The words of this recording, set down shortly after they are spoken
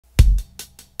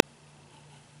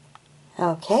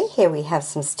Okay, here we have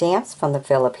some stamps from the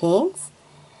Philippines.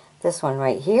 This one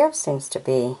right here seems to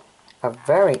be a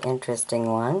very interesting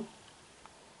one.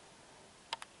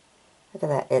 Look at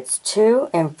that. It's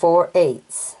 2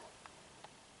 4/8.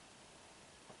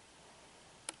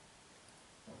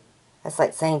 That's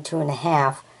like saying 2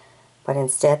 1/2, but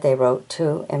instead they wrote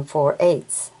 2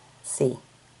 4/8. See,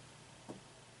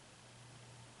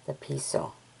 the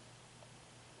peso.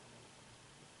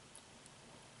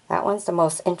 That one's the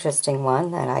most interesting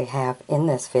one that I have in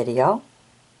this video.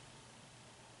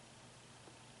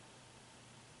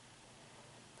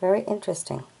 Very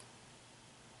interesting.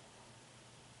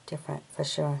 Different for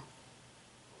sure.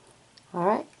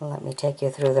 Alright, let me take you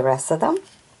through the rest of them.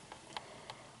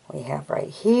 We have right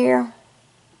here,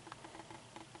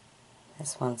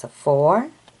 this one's a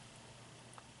 4,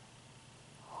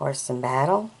 horse in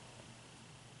battle.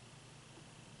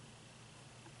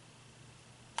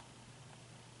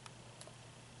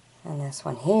 And this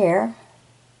one here,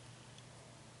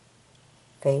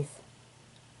 faith,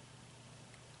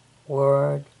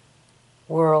 word,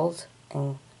 world,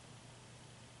 and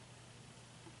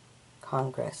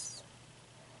Congress.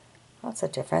 What's the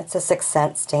difference? It's a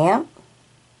 6-cent stamp.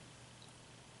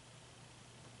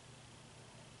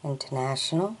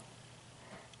 International.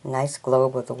 Nice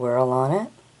globe with a whirl on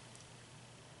it.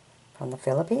 From the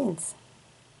Philippines.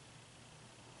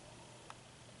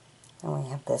 And we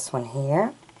have this one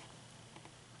here.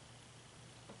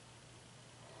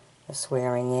 The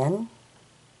swearing in.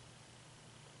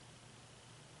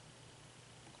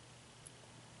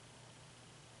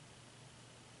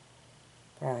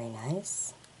 Very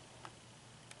nice.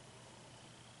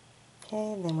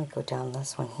 Okay, then we go down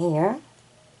this one here.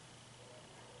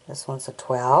 This one's a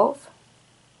 12.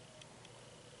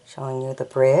 Showing you the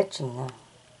bridge and the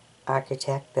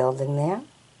architect building there.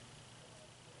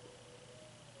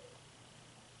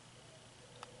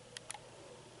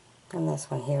 And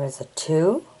this one here is a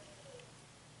 2.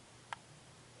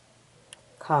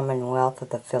 Commonwealth of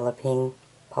the Philippine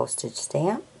postage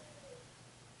stamp.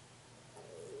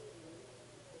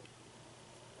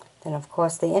 Then of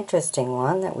course the interesting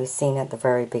one that we've seen at the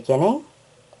very beginning.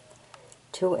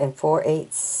 2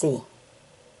 4/8 C.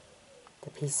 The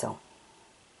peso.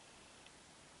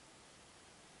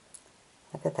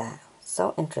 Look at that.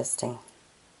 So interesting.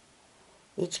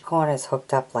 Each corner is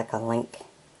hooked up like a link.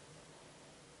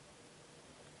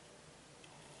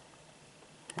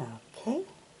 Okay.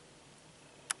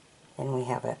 Then we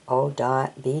have an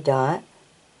O.B.10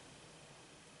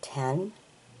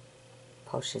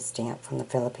 postage stamp from the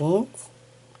Philippines.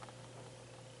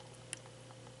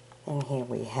 And here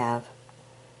we have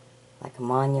like a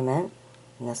monument,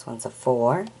 and this one's a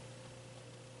 4.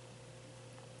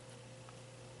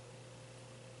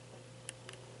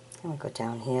 And we go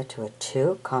down here to a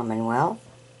 2, Commonwealth,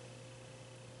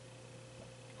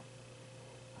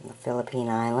 from the Philippine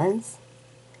Islands,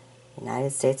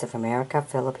 United States of America,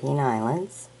 Philippine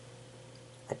Islands,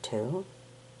 a 2.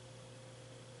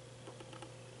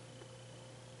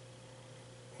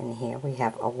 And here we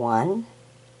have a 1,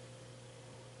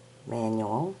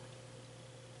 manual.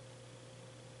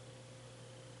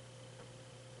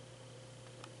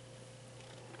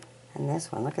 And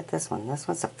this one, look at this one. This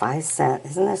one's a 5-cent.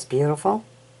 Isn't this beautiful?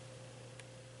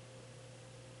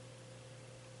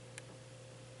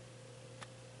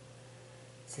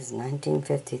 This is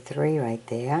 1953 right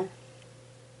there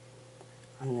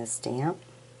on this stamp.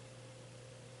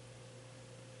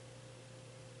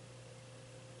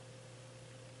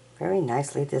 Very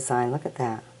nicely designed. Look at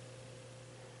that.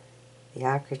 The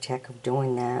architect of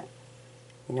doing that,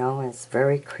 you know, is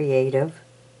very creative.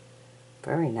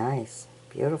 Very nice.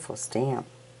 Beautiful stamp.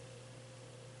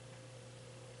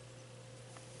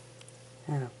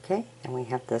 Okay, and we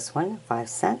have this one, 5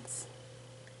 cents.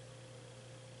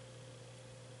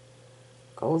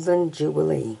 Golden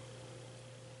Jubilee.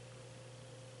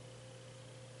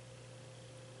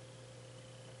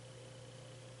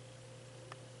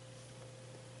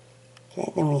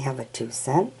 Okay, then we have a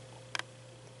 2-cent.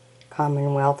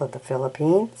 Commonwealth of the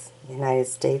Philippines, United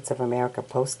States of America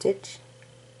postage.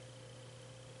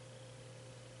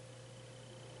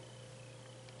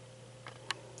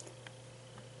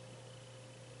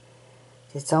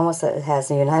 It's almost like it has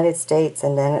the United States,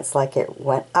 and then it's like it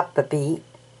went up a beat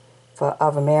for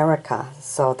of America.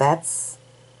 So that's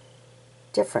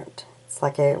different. It's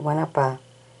like it went up a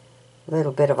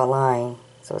little bit of a line.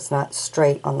 So it's not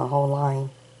straight on the whole line.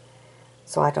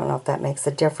 So I don't know if that makes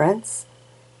a difference.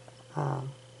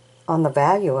 On the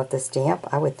value of the stamp,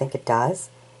 I would think it does,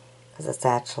 because it's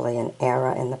actually an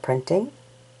error in the printing.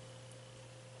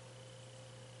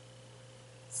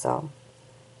 So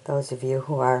those of you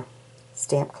who are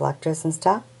stamp collectors and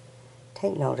stuff,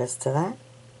 take notice to that.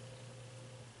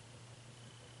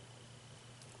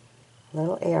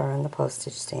 Little error on the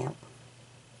postage stamp.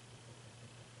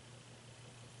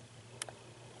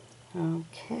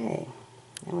 Okay,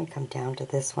 then we come down to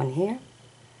this one here,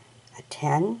 a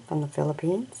 10 from the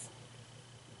Philippines.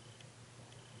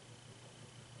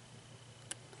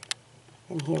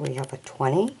 And here we have a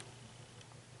 20,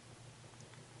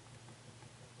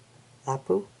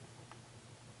 Lapu.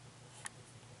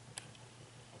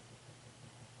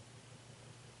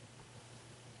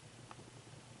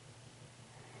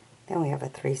 Then we have a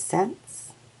 3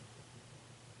 cents.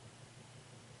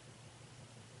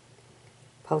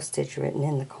 Postage written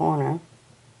in the corner.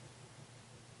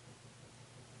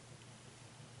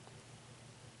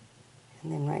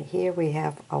 And then right here we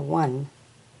have a 1.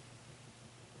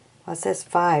 Well, it says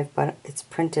 5, but it's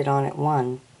printed on it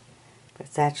 1. But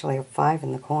it's actually a 5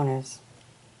 in the corners.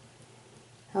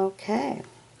 Okay,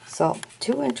 so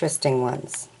 2 interesting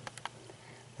ones.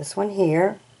 This one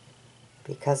here,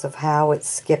 because of how it's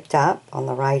skipped up on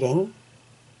the writing,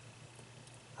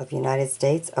 of United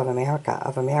States, of America.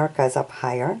 Of America is up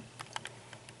higher.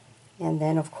 And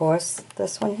then, of course,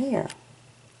 this one here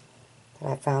that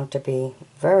I found to be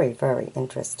very, very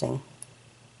interesting.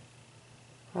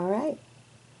 All right.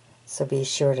 So be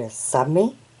sure to sub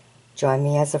me, join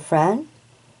me as a friend,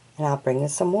 and I'll bring you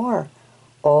some more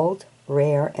old,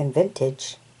 rare, and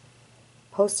vintage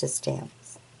postage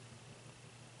stamps.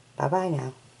 Bye-bye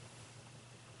now.